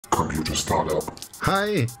computer startup.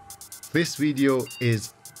 Hi! This video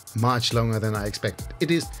is much longer than I expected.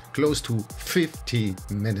 It is close to 50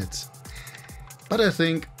 minutes. But I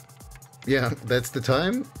think, yeah, that's the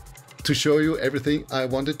time to show you everything I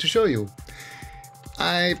wanted to show you.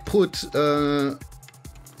 I put an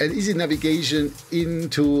easy navigation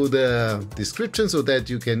into the description so that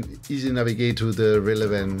you can easily navigate to the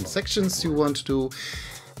relevant sections you want to do.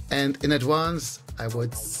 And in advance, I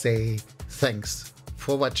would say thanks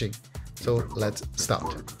for watching. So let's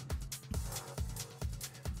start.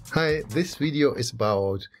 Hi, this video is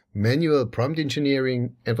about manual prompt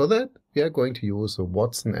engineering, and for that we are going to use the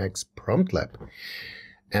watsonx PromptLab.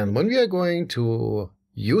 And when we are going to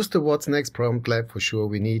use the watsonx PromptLab, for sure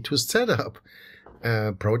we need to set up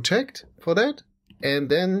a project for that, and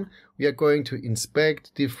then we are going to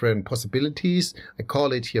inspect different possibilities. I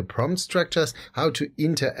call it here prompt structures, how to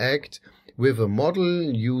interact with a model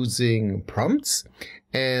using prompts,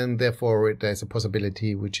 and therefore there's a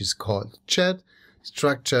possibility which is called chat,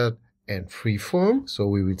 structured, and freeform. So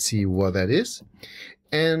we will see what that is,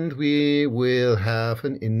 and we will have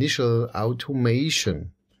an initial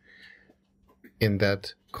automation in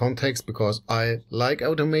that context because I like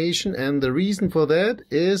automation, and the reason for that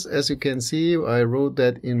is, as you can see, I wrote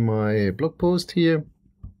that in my blog post here.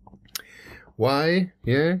 Why?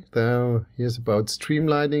 Yeah, here's about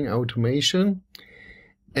streamlining automation,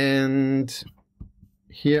 and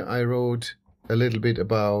here I wrote a little bit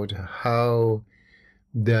about how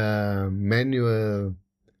the manual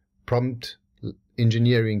prompt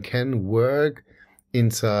engineering can work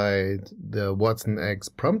inside the watsonx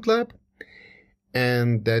PromptLab.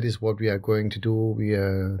 And that is what we are going to do. We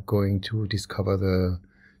are going to discover the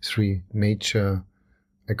three major,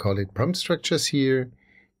 I call it prompt structures here.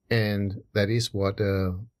 And that is what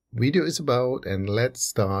the video is about. And let's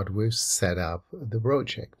start with set up the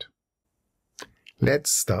project.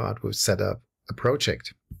 Let's start with set up a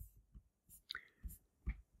project.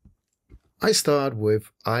 I start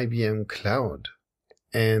with IBM Cloud.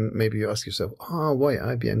 And maybe you ask yourself, why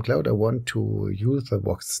IBM Cloud? I want to use the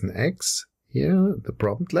watsonx here, the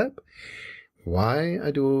PromptLab. Why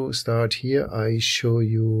I do start here, I show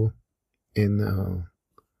you in a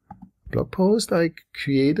blog post I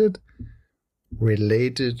created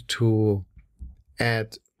related to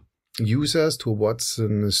add users to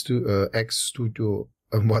watsonx Studio,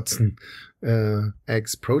 watsonx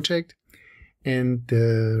project. And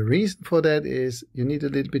the reason for that is you need a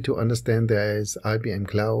little bit to understand there is IBM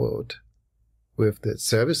Cloud with the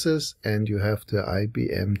services, and you have the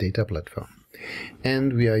IBM Dataplatform.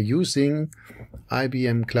 And we are using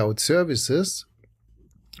IBM Cloud Services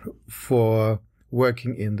for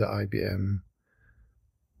working in the IBM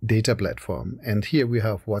Dataplatform. And here we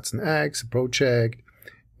have watsonx, a project,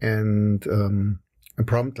 and a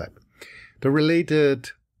PromptLab. The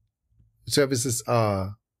related services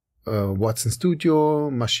are Watson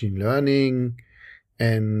Studio, machine learning,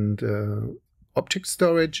 and object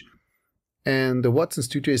storage. And the Watson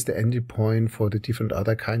Studio is the entry point for the different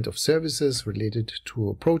other kinds of services related to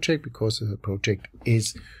a project, because a project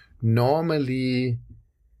is normally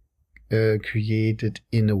created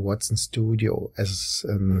in a Watson Studio,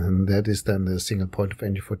 and that is then the single point of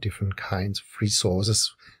entry for different kinds of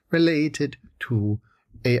resources related to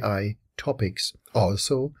AI topics,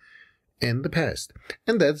 also in the past.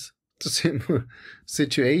 And that's the simple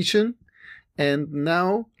situation. And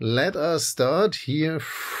now let us start here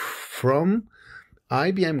from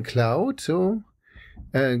IBM Cloud, so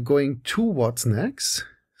going to watsonx.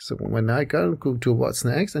 So when I go to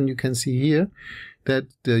watsonx, and you can see here that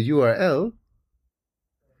the URL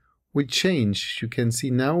will change. You can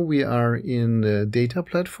see now we are in the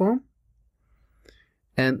Dataplatform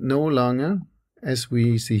and no longer, as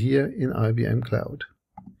we see here, in IBM Cloud.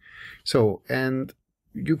 So, and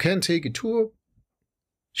you can take a tour.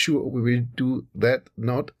 Sure, we will do that,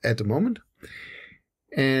 not at the moment.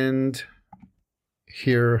 And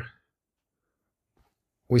here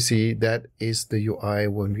we see that is the UI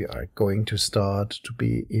when we are going to start to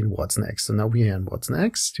be in watsonx. So now we are in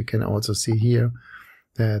watsonx. You can also see here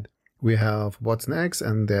that we have watsonx,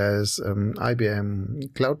 and there's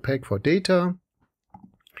IBM Cloud Pack for data.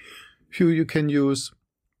 Here you can use.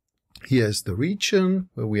 Here's the region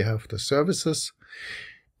where we have the services.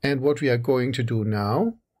 And what we are going to do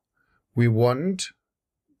now, we want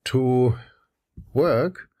to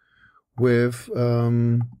work with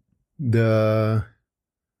the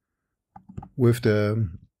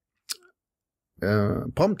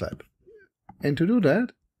PromptLab. And to do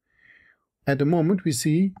that, at the moment we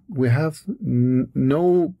see we have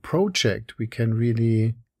no project we can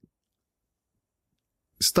really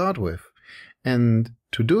start with. And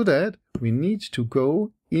to do that, we need to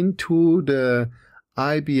go into the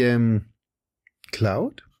IBM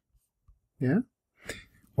Cloud. Yeah.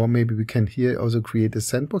 Or maybe we can here also create a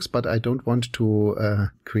sandbox, but I don't want to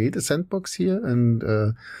create a sandbox here and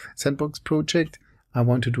sandbox project. I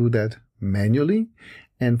want to do that manually.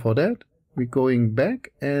 And for that, we're going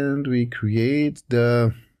back and we create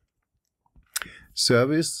the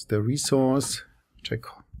service, the resource,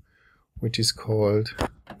 which is called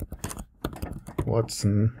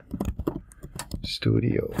Watson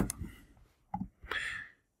Studio.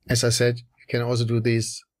 As I said, you can also do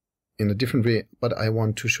this in a different way, but I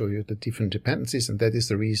want to show you the different dependencies, and that is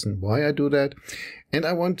the reason why I do that. And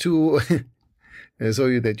I want to show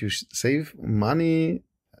you that you save money.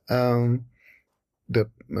 The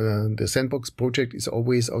sandbox project is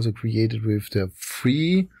always also created with the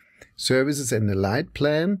free services and the light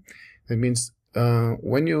plan. That means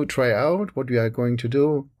when you try out what we are going to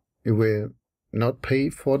do, you will not pay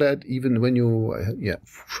for that, even when you,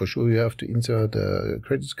 for sure you have to insert a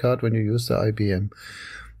credit card when you use the IBM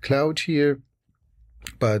Cloud here,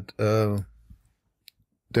 but there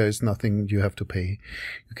is nothing you have to pay.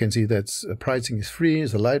 You can see that pricing is free,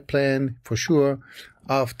 it's a light plan for sure.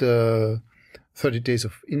 After 30 days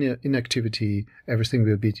of inactivity, everything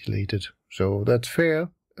will be deleted. So that's fair,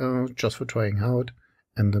 just for trying out,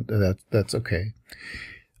 and that's okay.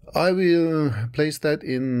 I will place that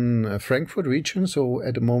in Frankfurt region. So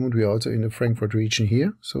at the moment we are also in the Frankfurt region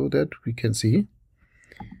here, so that we can see.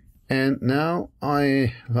 And now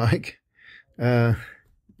I like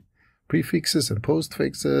prefixes and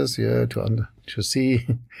postfixes, yeah, to see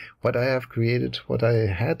what I have created, what I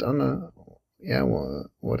had under,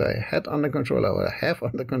 what I had under control, or what I have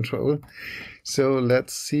under control. So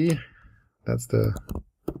let's see. That's the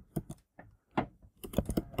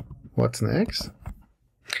watsonx.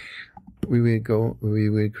 We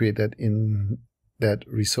will create that in that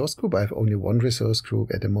resource group. I have only one resource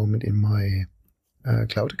group at the moment in my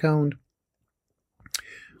cloud account.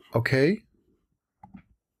 Okay.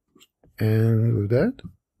 And with that,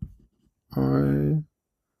 I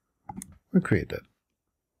will create that.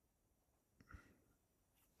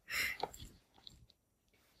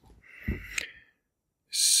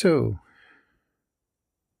 So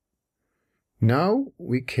now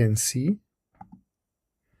we can see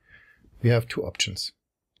we have two options.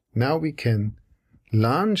 Now we can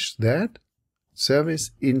launch that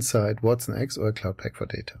service inside watsonx or Cloud Pack for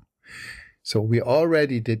Data. So we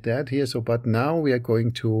already did that here. So, but now we are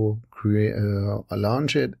going to create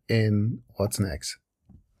launch it in watsonx.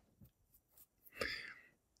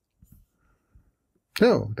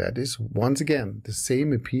 So that is once again the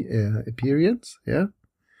same appearance. Yeah,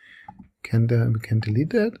 we can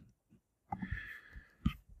delete that.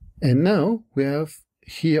 And now we have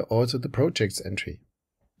here also the projects entry.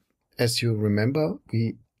 As you remember,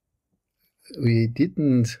 we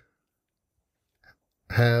didn't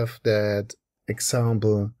have that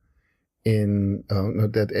example in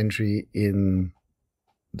not that entry in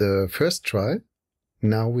the first try.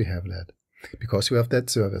 Now we have that because we have that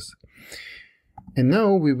service. And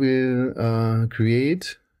now we will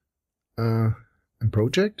create a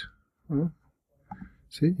project.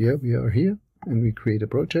 See, yeah, we are here and we create a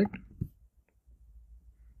project.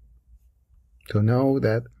 So now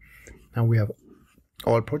we have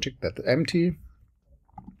all project that's empty.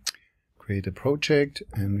 Create a project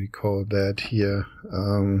and we call that here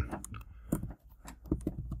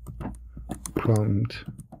PromptLab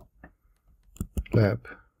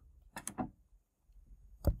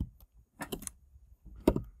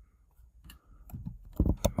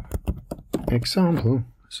example.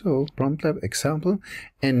 So PromptLab example,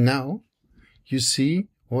 and now you see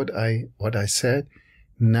what I said.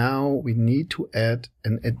 Now we need to add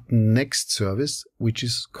a next service, which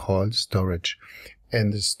is called storage.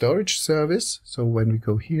 And the storage service, so when we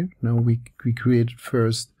go here, now we created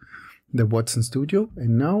first the Watson Studio,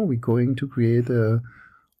 and now we're going to create a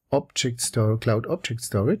cloud object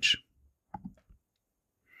storage,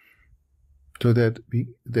 so that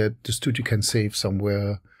the studio can save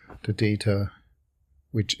somewhere the data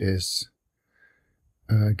which is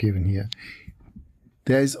given here.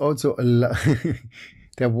 There is also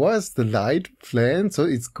there was the light plan, so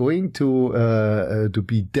it's going to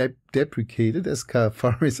be deprecated as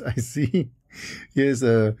far as I see. Here's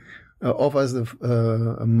offers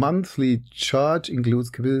a monthly charge, includes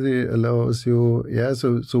capacity, allows you, yeah.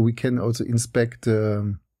 So we can also inspect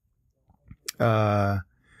the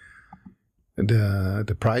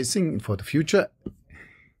pricing for the future.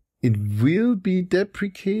 It will be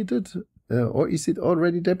deprecated, or is it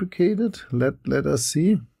already deprecated? Let us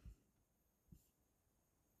see.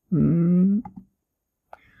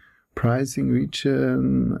 pricing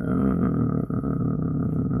region,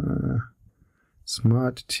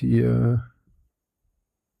 smart tier.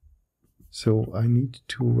 So I need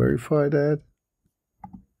to verify that.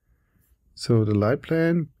 So the light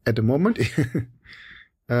plane at the moment,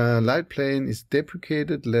 light plane is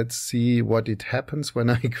deprecated. Let's see what it happens when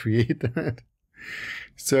I create that.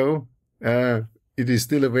 So it is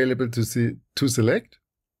still available to select.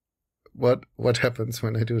 What happens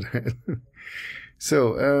when I do that?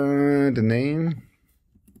 So the name.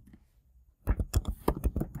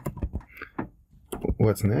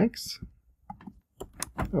 What's next?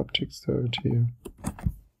 Object storage here.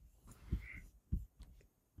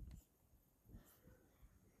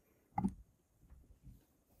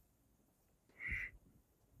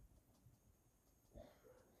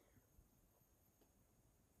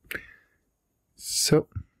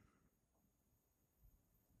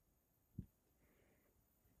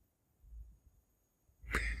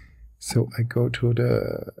 So I go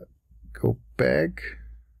back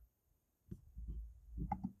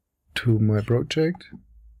to my project.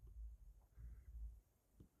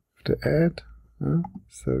 The add.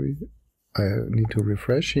 Sorry, I need to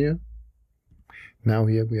refresh here. Now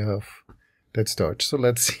here we have that start. So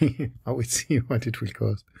let's see how we see what it will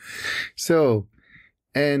cost. So,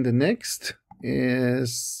 and the next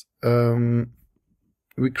is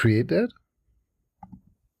we create that.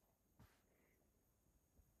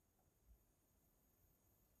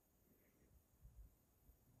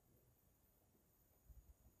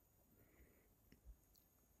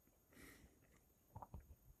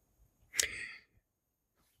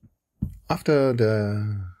 After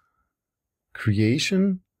the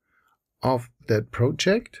creation of that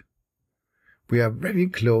project, we are very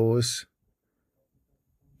close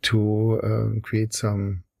to create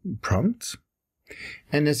some prompts.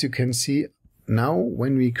 And as you can see, now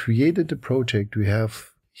when we created the project, we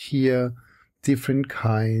have here different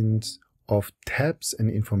kinds of tabs and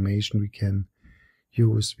information we can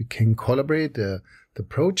use. We can collaborate. The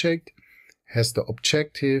project has the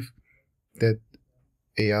objective that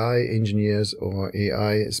AI engineers or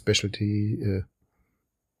AI specialty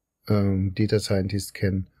data scientists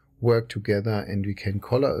can work together, and we can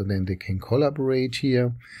then they can collaborate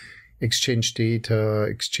here, exchange data,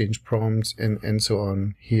 exchange prompts, and so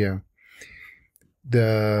on here.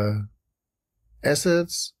 The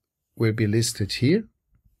assets will be listed here,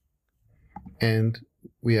 and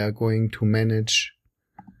we are going to manage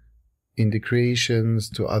integrations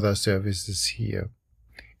to other services here.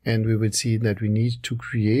 And we will see that we need to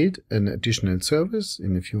create an additional service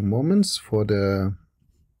in a few moments for the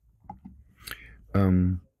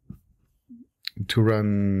to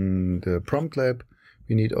run the PromptLab.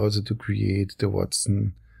 We need also to create the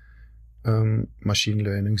Watson machine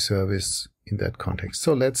learning service in that context.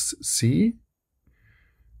 So let's see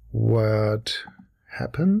what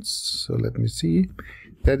happens. So let me see.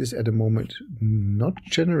 That is at the moment not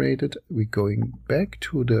generated. We're going back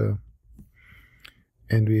to the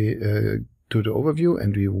to the overview,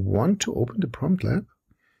 and we want to open the PromptLab.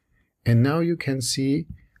 And now you can see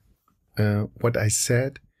what I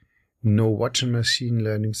said. No Watson machine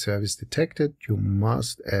learning service detected. You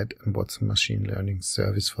must add a Watson machine learning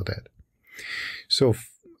service for that. So,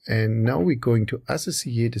 and now we're going to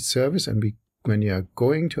associate a service, and when you are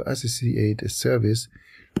going to associate a service,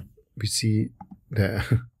 we see that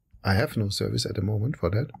I have no service at the moment for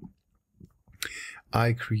that.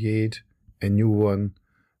 I create a new one,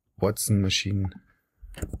 Watson machine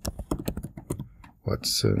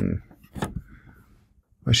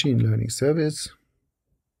learning service.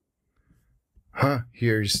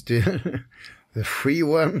 Here is still the free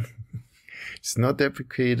one. It's not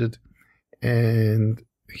deprecated. And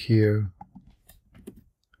here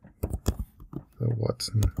the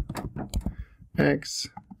watsonx.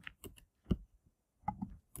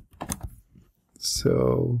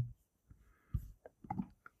 So,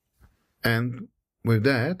 and with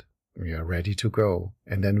that, we are ready to go.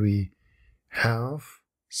 And then we have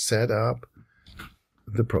set up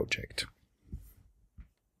the project.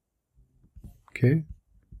 Okay,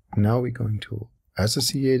 now we're going to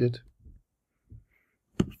associate it.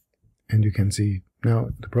 And you can see now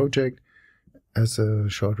the project as a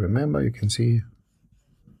short remember. You can see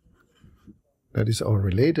that is all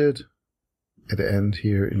related at the end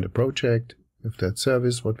here in the project with that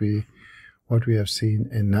service, what we have seen.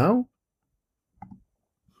 And now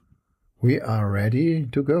we are ready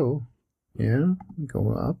to go. Yeah,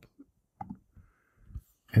 go up.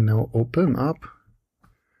 And now open up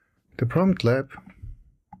the PromptLab.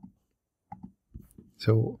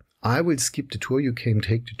 So I will skip the tour. You can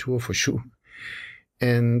take the tour for sure.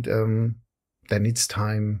 And then it's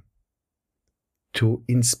time to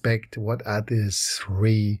inspect what are the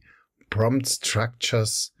 3 prompt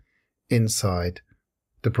structures inside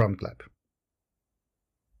the PromptLab.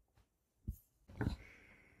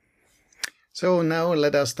 So now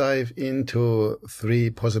let us dive into 3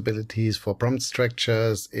 possibilities for prompt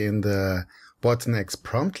structures in the watsonx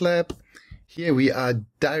PromptLab. Here we are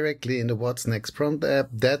directly in the watsonx PromptLab.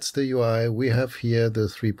 That's the UI. We have here the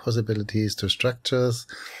 3 possibilities to structures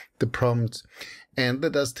the prompt. And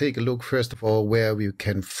let us take a look first of all where we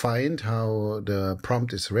can find how the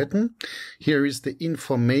prompt is written. Here is the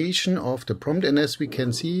information of the prompt, and as we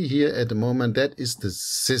can see here at the moment, that is the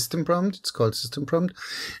system prompt. It's called system prompt,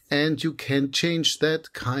 and you can change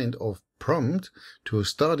that kind of prompt to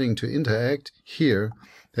starting to interact here.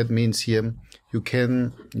 That means here you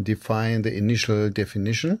can define the initial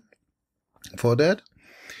definition for that.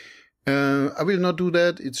 I will not do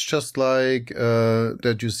that. It's just like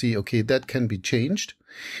that you see, okay, that can be changed.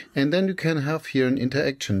 And then you can have here an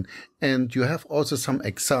interaction. And you have also some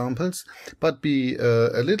examples, but be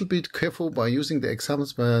a little bit careful by using the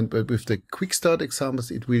examples. But with the quick start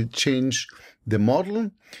examples, it will change the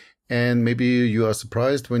model. And maybe you are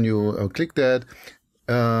surprised when you click that.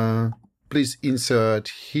 Please insert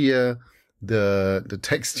here the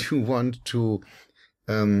text you want to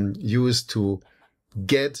use to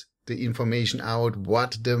get the information out,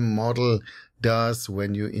 what the model does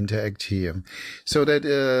when you interact here. So that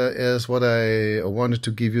is what I wanted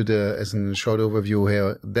to give you as a short overview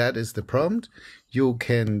here. That is the prompt. You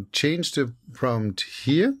can change the prompt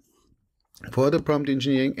here for the prompt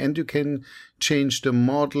engineering, and you can change the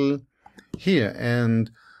model here.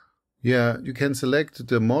 And yeah, you can select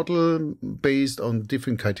the model based on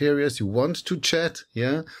different criteria you want to chat.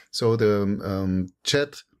 Yeah, so the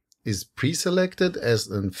chat is pre-selected as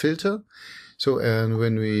a filter. So, and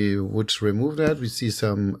when we would remove that, we see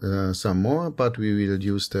some more, but we will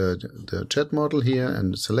use the chat model here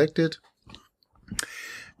and select it.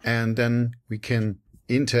 And then we can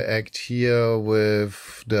interact here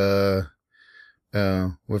with the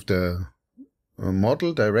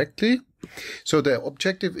model directly. So the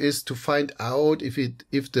objective is to find out if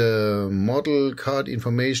the model card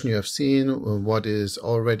information you have seen, what is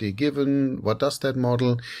already given, what does that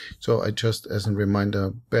model. So I just as a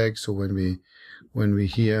reminder back. So when we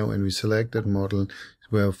select that model,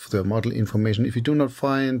 we have the model information. If you do not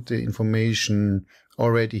find the information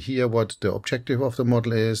already here, what the objective of the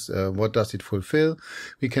model is, what does it fulfill,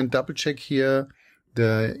 we can double check here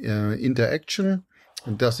the interaction.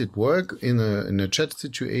 Does it work in a chat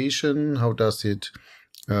situation? How does it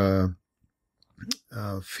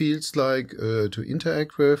feels like to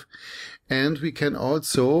interact with? And we can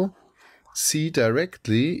also see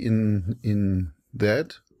directly in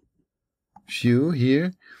that view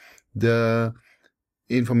here the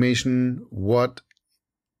information what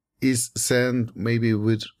is sent maybe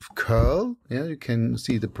with curl. Yeah, you can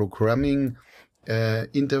see the programming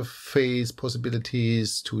interface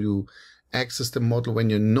possibilities to access the model when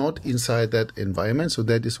you're not inside that environment. So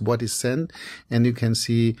that is what is sent, and you can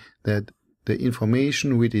see that the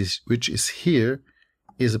information which is here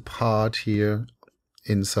is a part here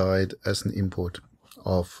inside as an input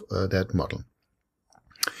of that model.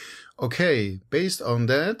 Okay, based on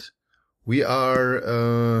that, we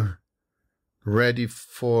are ready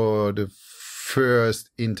for the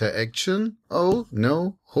first interaction. Oh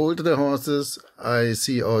no, hold the horses. I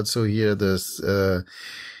see also here this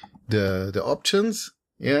the options,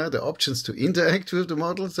 yeah, the options to interact with the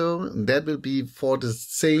model. So that will be for the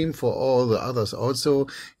same for all the others also,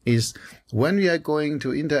 is when we are going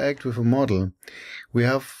to interact with a model, we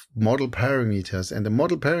have model parameters, and the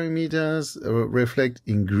model parameters reflect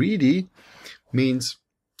in greedy, means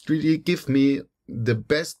greedy give me the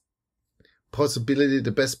best possibility,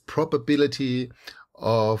 the best probability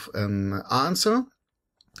of an answer.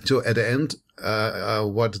 So at the end,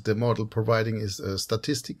 what the model providing is a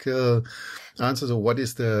statistical answer. So what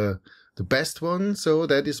is the best one? So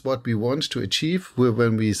that is what we want to achieve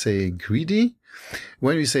when we say greedy.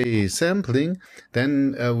 When we say sampling,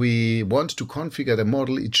 then we want to configure the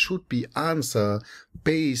model. It should be answer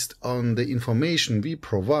based on the information we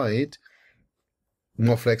provide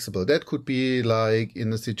more flexible. That could be like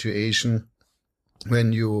in a situation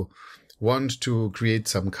when you want to create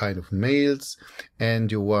some kind of mails,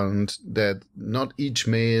 and you want that not each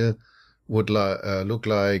mail would look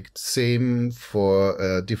like the same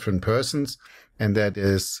for different persons, and that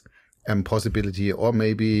is a possibility. Or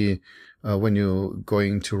maybe when you're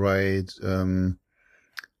going to write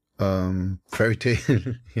fairy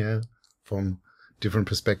tale, yeah, from different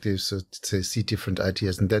perspectives, so to see different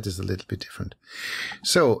ideas, and that is a little bit different.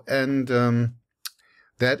 So, and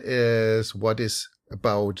that is what is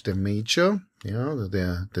about the major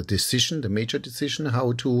the decision, the major decision,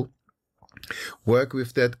 how to work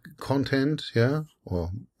with that content,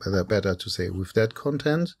 or better to say with that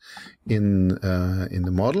content in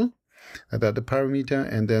the model, about the parameter,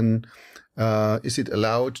 and then is it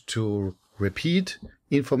allowed to repeat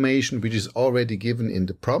information which is already given in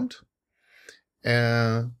the prompt?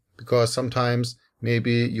 Because sometimes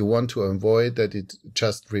maybe you want to avoid that it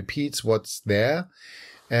just repeats what's there,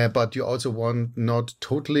 but you also want not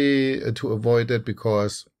totally to avoid that,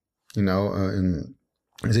 because, in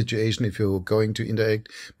a situation, if you're going to interact,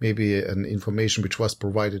 maybe an information which was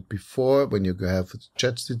provided before when you have a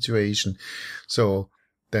chat situation, so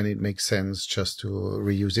then it makes sense just to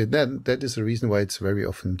reuse it. That is the reason why it's very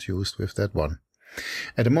often used with that one.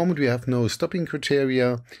 At the moment, we have no stopping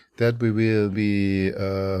criteria. That we will be,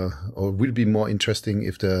 or will be more interesting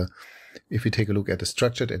if we take a look at the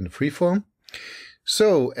structured and the freeform.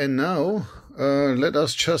 So, and now, let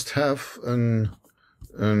us just have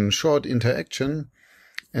a short interaction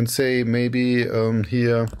and say maybe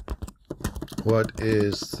here, what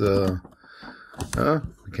is the,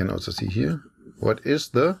 we can also see here, what is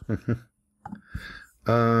the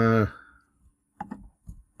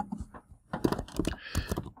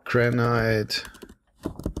granite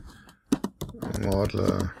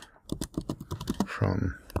model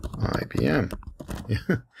from IBM.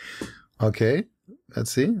 Okay,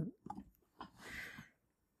 let's see.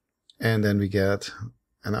 And then we get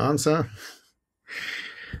an answer.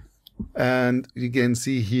 And you can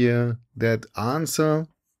see here that answer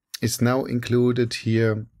is now included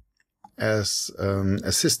here as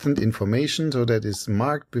assistant information. So that is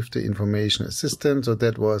marked with the information assistant. So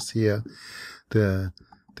that was here the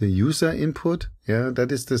user input. Yeah,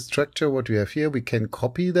 that is the structure what we have here. We can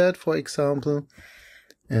copy that, for example,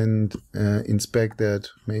 and inspect that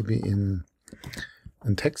maybe in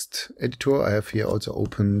a text editor. I have here also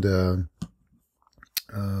opened the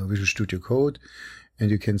Visual Studio Code. And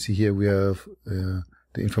you can see here we have the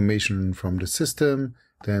information from the system,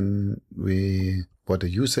 then what the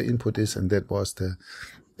user input is, and that was the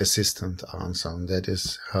assistant answer. And that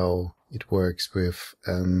is how it works with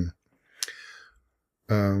a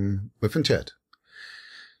chat.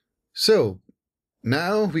 So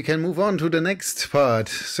now we can move on to the next part.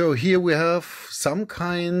 So here we have some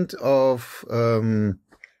kind of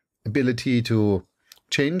ability to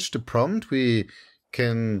change the prompt. We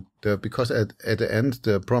can, because at the end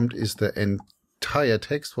the prompt is the entire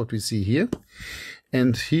text what we see here,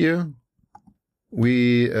 and here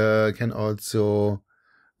we can also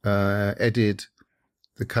edit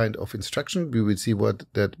the kind of instruction. We will see what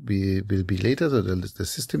that will be later, so the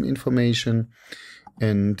system information,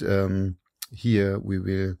 and here we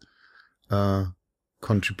will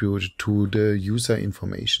contribute to the user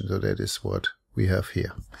information. So that is what we have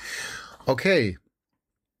here. Okay.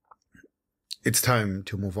 It's time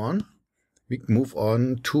to move on. We move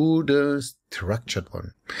on to the structured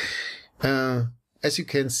one. As you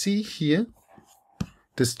can see here,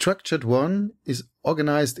 the structured one is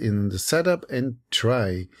organized in the setup and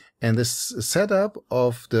try. And the setup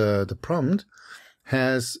of the prompt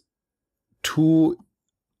has two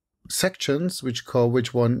sections, which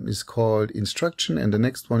one is called instruction and the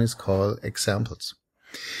next one is called examples.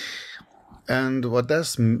 And what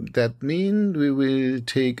does that mean? We will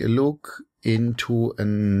take a look into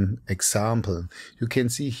an example. You can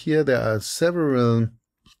see here there are several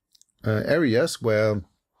areas where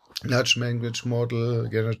large language model,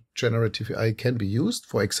 generative AI can be used,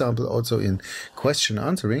 for example, also in question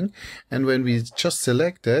answering. And when we just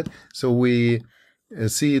select that, so we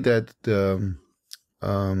see that the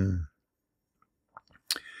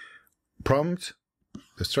prompt,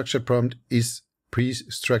 the structured prompt, is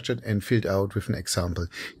pre-structured and filled out with an example.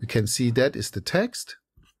 You can see that is the text,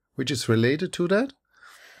 which is related to that,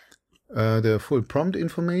 the full prompt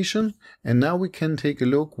information. And now we can take a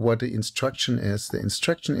look what the instruction is. The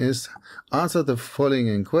instruction is answer the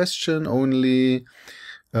following question only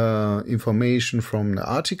information from the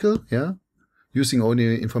article, using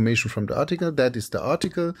only information from the article. That is the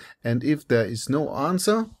article. And if there is no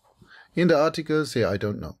answer in the article, say I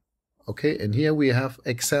don't know. Okay, and here we have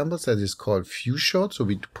examples that is called few shot. So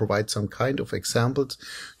we provide some kind of examples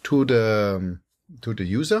to the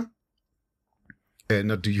user,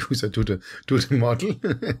 not the user, to the model.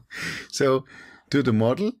 So to the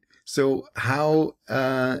model. So how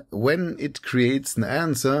when it creates an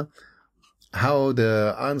answer, how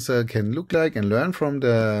the answer can look like and learn from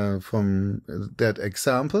that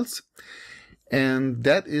examples, and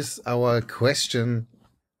that is our question.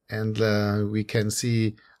 And we can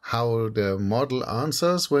see how the model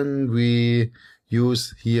answers when we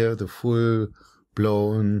use here the full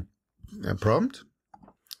blown prompt.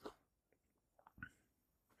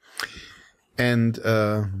 And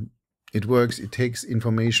it works. It takes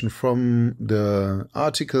information from the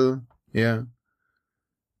article, yeah,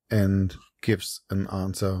 and gives an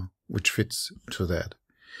answer which fits to that.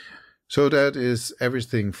 So that is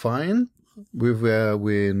everything fine.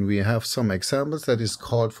 When we have some examples, that is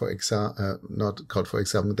called for not called for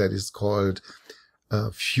example, that is called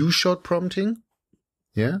few shot prompting.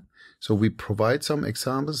 Yeah. So we provide some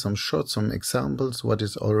examples, some shots, some examples, what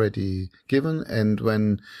is already given. And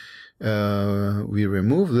when we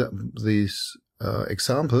remove these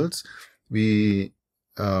examples, we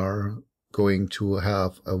are going to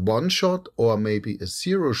have a one shot or maybe a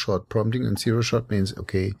zero shot prompting. And zero shot means,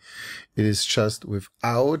 okay, it is just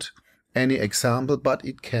without any example, but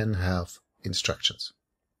it can have instructions.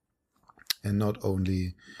 And not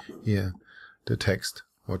only here the text,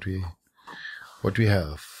 what we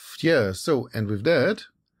have. Yeah, so, and with that,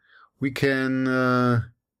 we can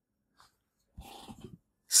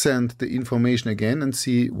send the information again and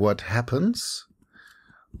see what happens.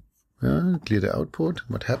 Clear the output.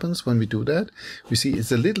 What happens when we do that? We see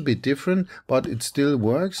it's a little bit different, but it still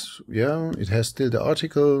works. Yeah, it has still the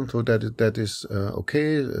article, so that is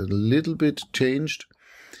okay. A little bit changed.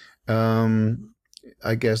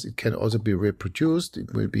 I guess it can also be reproduced.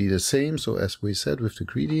 It will be the same. So as we said with the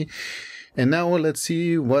greedy. And now let's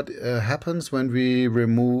see what happens when we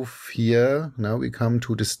remove here. Now we come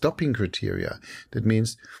to the stopping criteria. That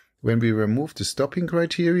means when we remove the stopping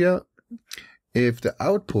criteria, if the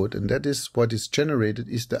output, and that is what is generated,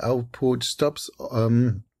 is the output stops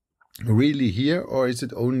really here, or is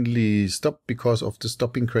it only stopped because of the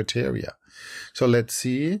stopping criteria? So let's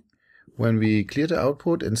see when we clear the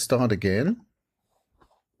output and start again.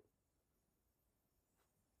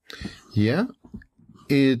 Yeah,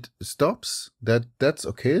 it stops. That's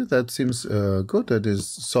okay. That seems good. That is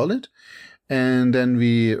solid. And then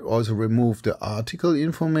we also remove the article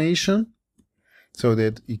information, so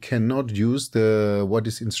that it cannot use what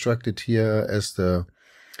is instructed here as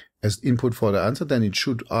input for the answer. Then it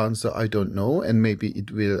should answer I don't know, and maybe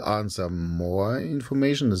it will answer more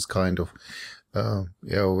information. It's kind of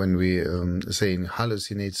when we saying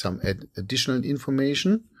hallucinate some additional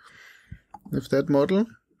information with that model.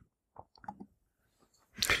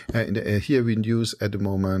 Here we use at the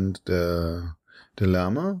moment the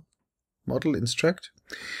llama model instruct,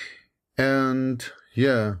 and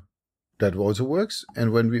yeah, that also works.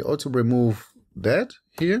 And when we also remove that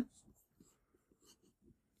here,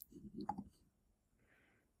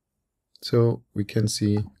 so we can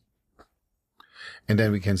see, and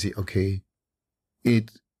then we can see, okay,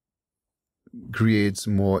 it creates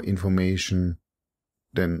more information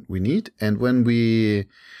than we need. And when we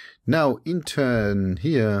now intern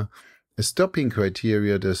here a stopping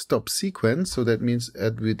criteria, the stop sequence, so that means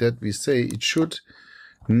that we say it should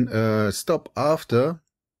stop after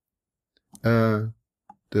the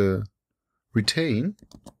retain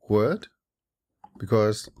word,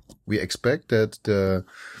 because we expect that the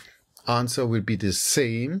answer will be the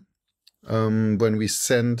same when we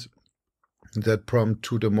send that prompt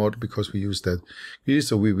to the model, because we use that.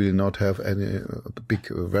 So we will not have any big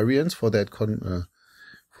variance for that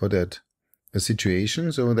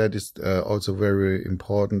situation. So that is also very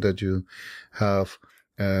important that you have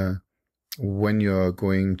when you're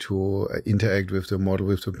going to interact with the model,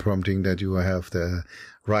 with the prompting, that you have the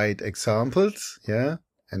right examples, yeah,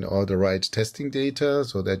 and all the right testing data,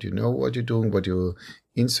 so that you know what you're doing, what you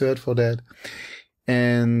insert for that.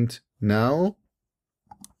 And now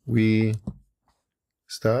we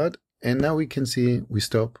start, and now we can see we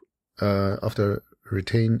stop after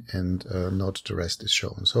retain, and not the rest is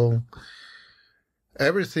shown. So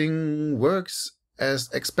everything works as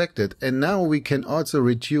expected. And now we can also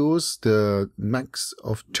reduce the max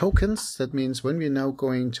of tokens. That means when we're now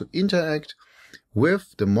going to interact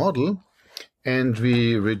with the model and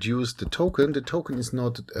we reduce the token is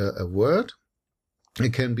not a word.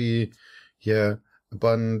 It can be, yeah, a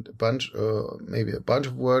bunch, maybe a bunch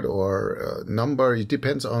of word or a number. It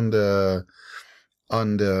depends on the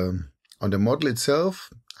model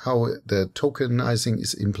itself, how the tokenizing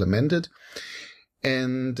is implemented.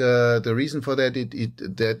 And the reason for that,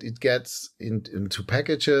 it gets into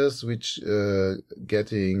packages which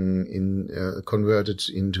getting converted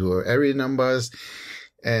into array numbers,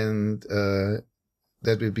 and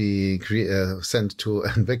that will be sent to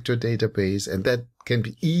a vector database, and that can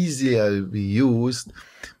be easier be used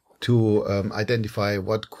to identify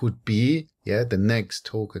what could be, yeah, the next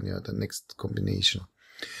token, yeah, the next combination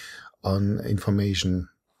on information.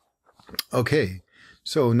 Okay,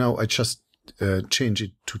 so now I just change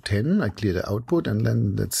it to 10. I clear the output, and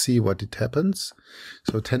then let's see what it happens.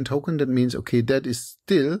 So 10 token, that means, okay, that is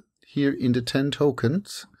still here in the 10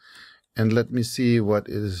 tokens. And let me see what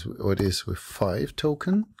is with 5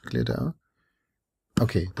 token. Clear down.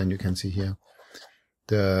 Okay, then you can see here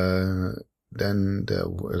the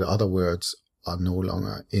other words are no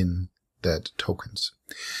longer in that tokens.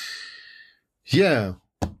 Yeah,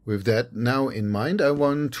 with that now in mind, I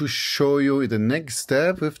want to show you the next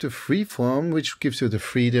step with the Freeform, which gives you the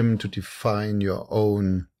freedom to define your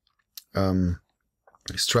own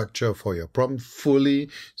structure for your prompt fully.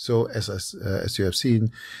 So as you have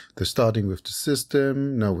seen, the starting with the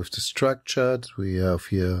system, now with the structured, we have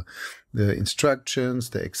here the instructions,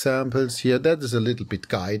 the examples here. That is a little bit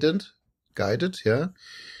guided, yeah.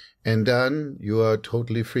 And then you are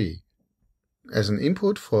totally free. As an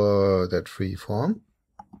input for that Freeform,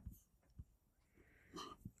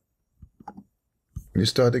 we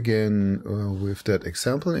start again with that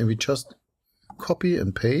example, and we just copy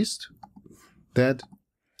and paste that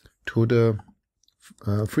to the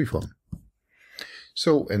Freeform.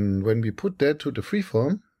 So, and when we put that to the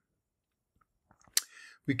Freeform,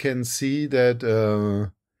 we can see that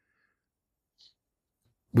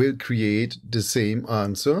we'll create the same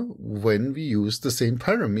answer when we use the same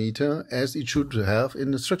parameter as it should have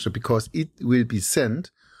in the structure, because it will be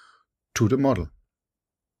sent to the model.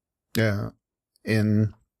 Yeah,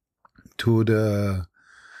 in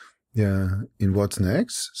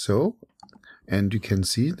watsonx. So, and you can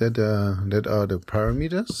see that that are the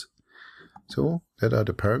parameters. So that are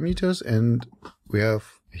the parameters, and we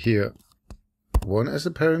have here one as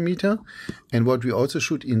a parameter. And what we also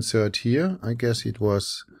should insert here, I guess it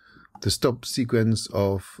was the stop sequence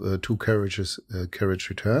of 2 carriage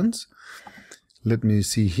returns. Let me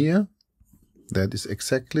see here. That is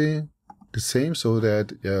exactly the same. So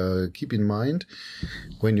that keep in mind,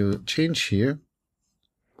 when you change here,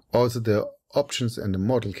 also the options and the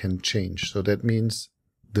model can change. So that means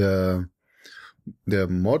the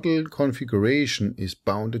model configuration is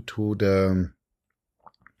bounded to the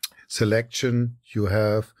selection you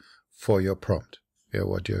have for your prompt,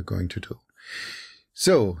 what you're going to do.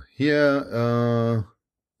 So here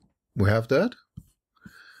we have that.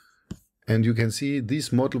 And you can see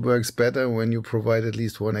this model works better when you provide at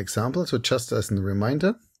least one example. So just as a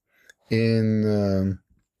reminder, in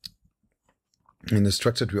the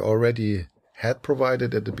structure we already had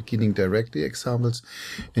provided at the beginning directly examples,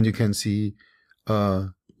 and you can see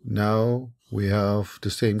now we have the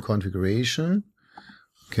same configuration.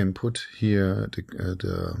 You can put here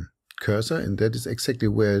the cursor, and that is exactly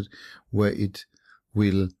where it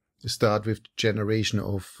will start with generation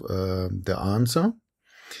of the answer.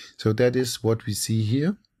 So that is what we see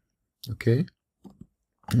here. Okay,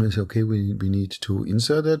 it's okay. We need to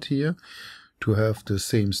insert that here to have the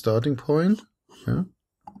same starting point. Yeah.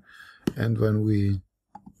 And when we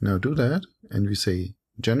now do that and we say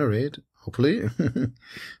generate, hopefully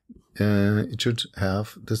it should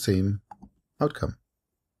have the same outcome,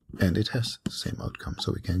 and it has the same outcome.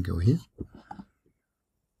 So we can go here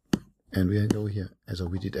and we can go here. So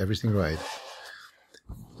we did everything right,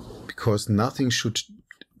 because nothing should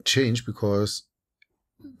change, because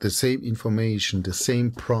the same information, the same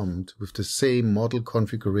prompt with the same model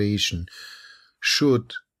configuration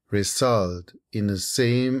should result in the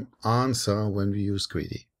same answer when we use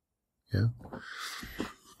greedy. Yeah,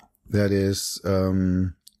 that is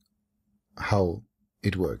how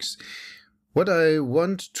it works. What I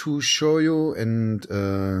want to show you and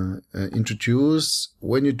introduce,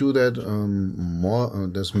 when you do that,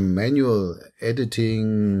 there's manual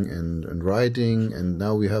editing and writing, and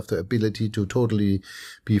now we have the ability to totally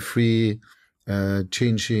be free,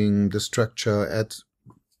 changing the structure at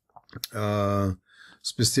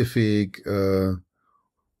specific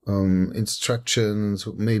instructions,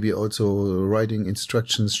 maybe also writing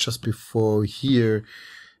instructions just before here,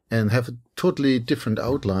 and have a totally different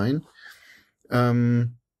outline.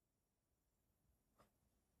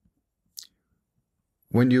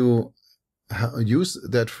 When you use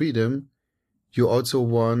that freedom, you also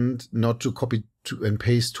want not to copy and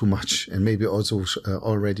paste too much, and maybe also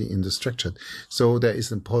already in the structure. So there is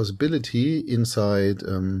a possibility inside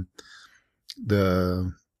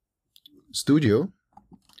the studio,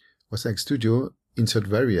 watsonx Studio, insert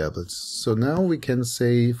variables. So now we can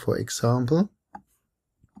say, for example,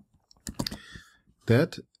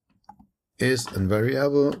 that is a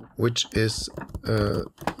variable which is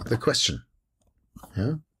the question,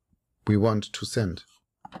 yeah, we want to send.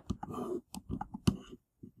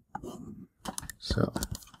 So,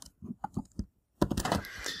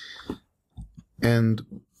 and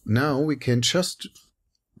now we can just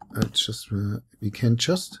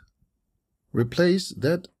replace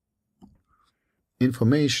that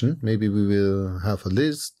information. Maybe we will have a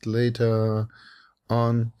list later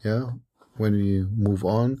on, yeah, when we move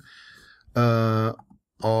on.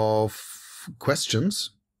 of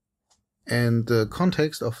questions, and the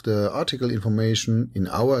context of the article information in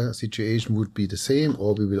our situation would be the same,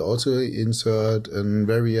 or we will also insert a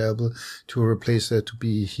variable to replace that to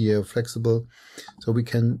be here flexible. So we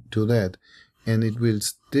can do that, and it will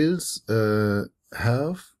still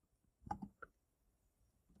have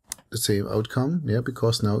the same outcome, yeah,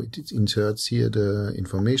 because now it inserts here the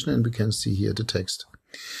information and we can see here the text.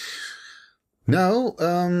 Now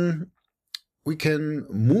we can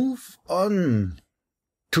move on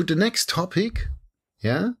to the next topic,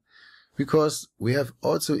 yeah, because we have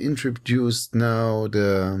also introduced now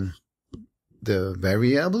the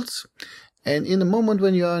variables, and in the moment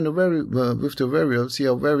when you are in a with the variables, you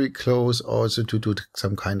are very close also to do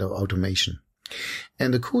some kind of automation.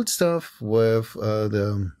 And the cool stuff with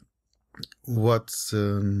the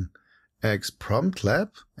watsonx PromptLab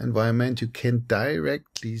environment, you can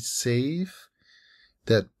directly save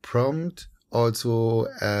that prompt also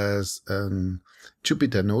as a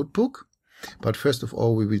Jupyter notebook. But first of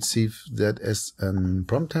all, we will save that as a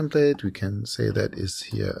prompt template. We can say that is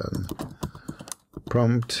here a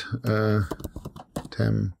prompt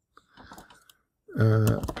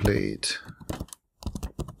template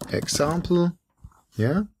example,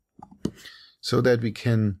 yeah, so that we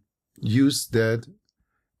can use that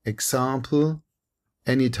example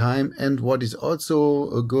anytime. And what is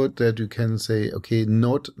also good, that you can say, okay,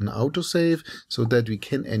 not an autosave, so that we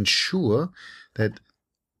can ensure that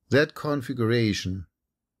that configuration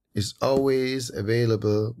is always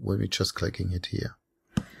available when we're just clicking it here.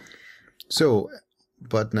 So,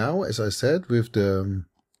 but now, as I said, with that,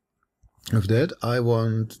 I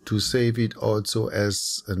want to save it also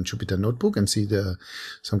as a Jupyter notebook and see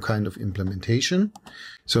some kind of implementation.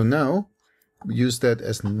 So now we use that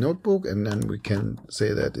as a notebook, and then we can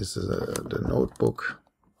say that this is the notebook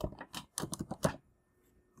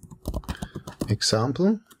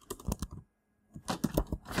example.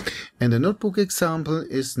 And the notebook example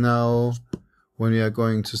is now when you're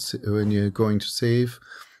going to save,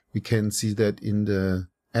 we can see that in the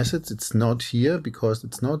assets it's not here because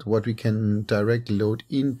it's not what we can directly load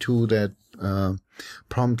into that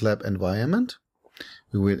PromptLab environment.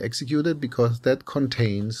 We will execute it because that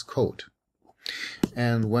contains code.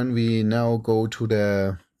 And when we now go to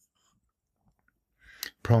the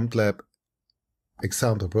PromptLab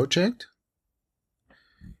example project,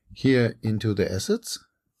 here into the assets,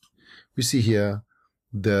 we see here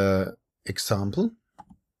the example.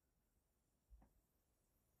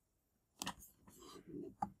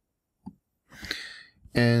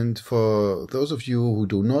 And for those of you who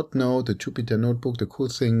do not know the Jupyter Notebook, the cool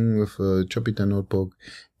thing with a Jupyter Notebook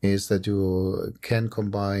is that you can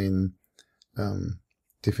combine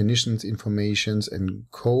definitions, informations, and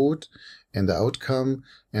code and the outcome,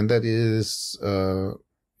 and that is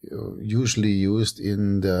usually used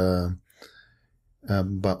in the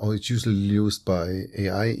or it's usually used by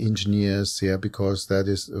AI engineers, yeah, because that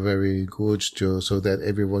is very good so that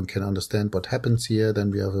everyone can understand what happens here.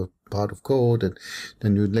 Then we have a part of code, and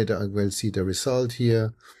then you later will see the result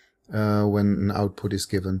here when an output is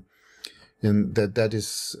given. And that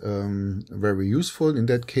is very useful in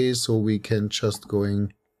that case. So we can just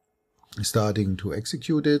starting to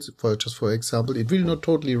execute it. For example, it will not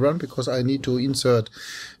totally run because I need to insert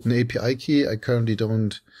an API key. I currently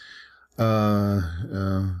don't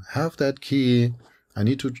have that key. I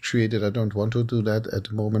need to create it. I don't want to do that at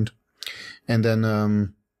the moment. And then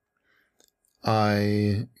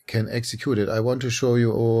I can execute it. I want to show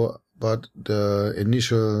you about the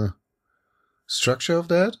initial structure of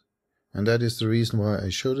that. And that is the reason why I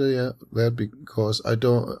showed you that, because I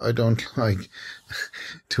don't like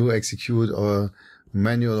to execute or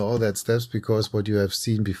manual all that steps, because what you have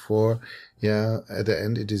seen before, yeah, at the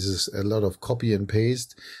end it is a lot of copy and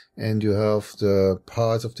paste, and you have the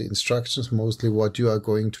parts of the instructions, mostly what you are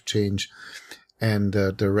going to change, and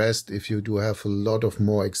the rest, if you do have a lot of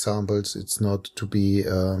more examples, it's not to be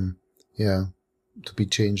to be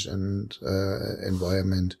changed, and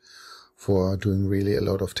environment for doing really a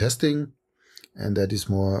lot of testing, and that is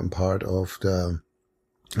more a part of the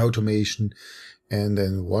automation. And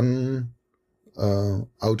then one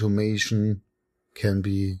automation can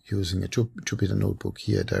be using a Jupyter notebook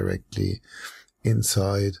here directly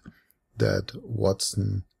inside that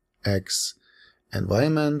watsonx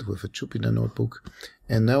environment with a Jupyter notebook.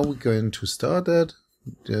 And now we're going to start that.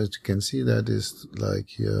 As you can see, that is like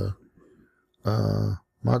here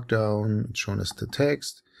markdown, it's shown as the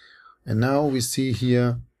text. And now we see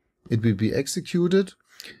here it will be executed.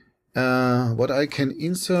 What I can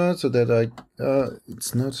insert, so that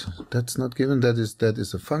that's not given. That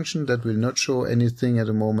is a function that will not show anything at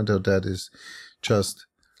the moment, or that is just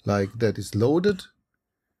like that is loaded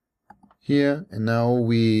here, and now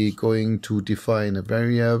we're going to define a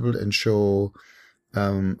variable and show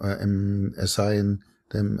assign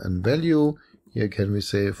them a value. Here can we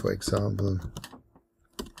say, for example,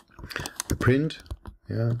 a print,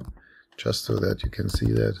 yeah, just so that you can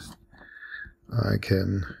see that I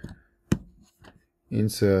can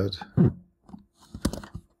insert the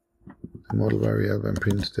model variable and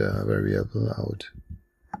print the variable out.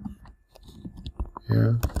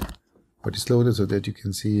 Yeah, what is loaded, so that you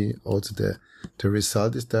can see also the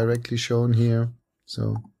result is directly shown here.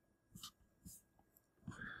 So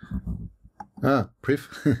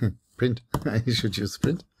print. I should use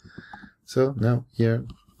print. So now here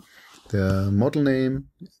the model name,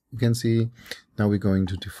 you can see. Now we're going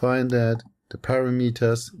to define that. The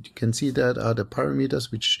parameters, you can see that are the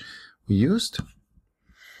parameters which we used.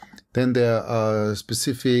 Then there are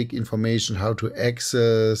specific information how to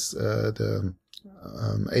access the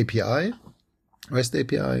API, REST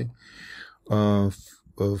API,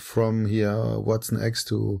 from here watsonx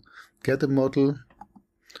to get a model,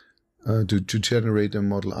 to generate a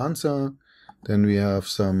model answer. Then we have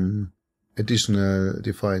some additional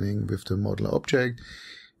defining with the model object.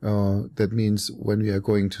 That means when we are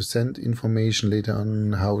going to send information later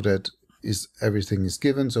on, how that is, everything is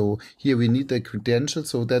given. So here we need the credentials,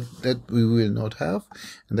 so that we will not have,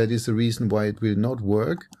 and that is the reason why it will not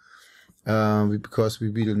work, because we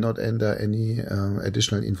will not enter any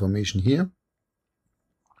additional information here.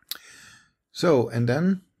 So, and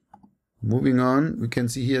then moving on, we can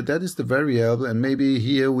see here that is the variable, and maybe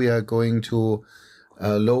here we are going to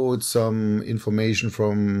load some information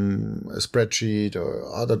from a spreadsheet or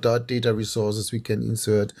other data resources we can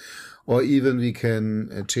insert, or even we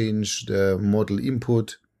can change the model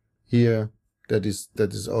input here. That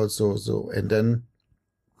is also so. And then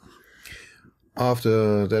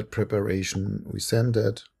after that preparation, we send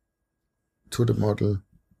that to the model,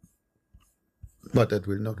 but that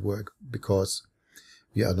will not work because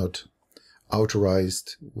we are not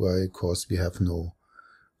authorized. Why? Because we have no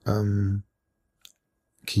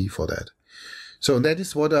key for that. So that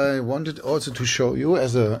is what I wanted also to show you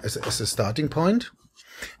as a starting point.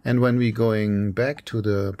 And when we're going back to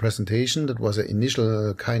the presentation, that was an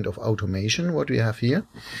initial kind of automation what we have here.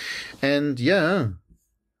 And yeah,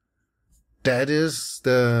 that is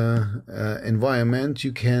the environment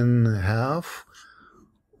you can have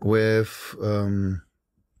with the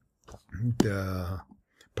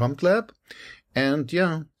PromptLab. And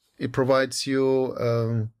yeah, it provides you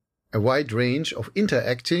a wide range of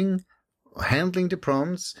interacting, handling the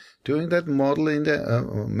prompts, doing that model in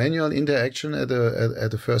the manual interaction at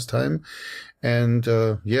the first time. And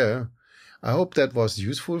yeah, I hope that was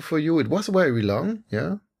useful for you. It was very long,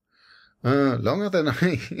 yeah, longer than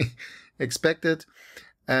I expected.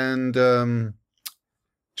 And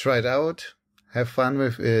try it out, have fun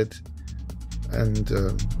with it, and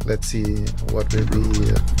let's see what will be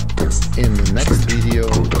in the next video.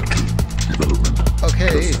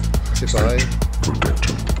 Okay, goodbye.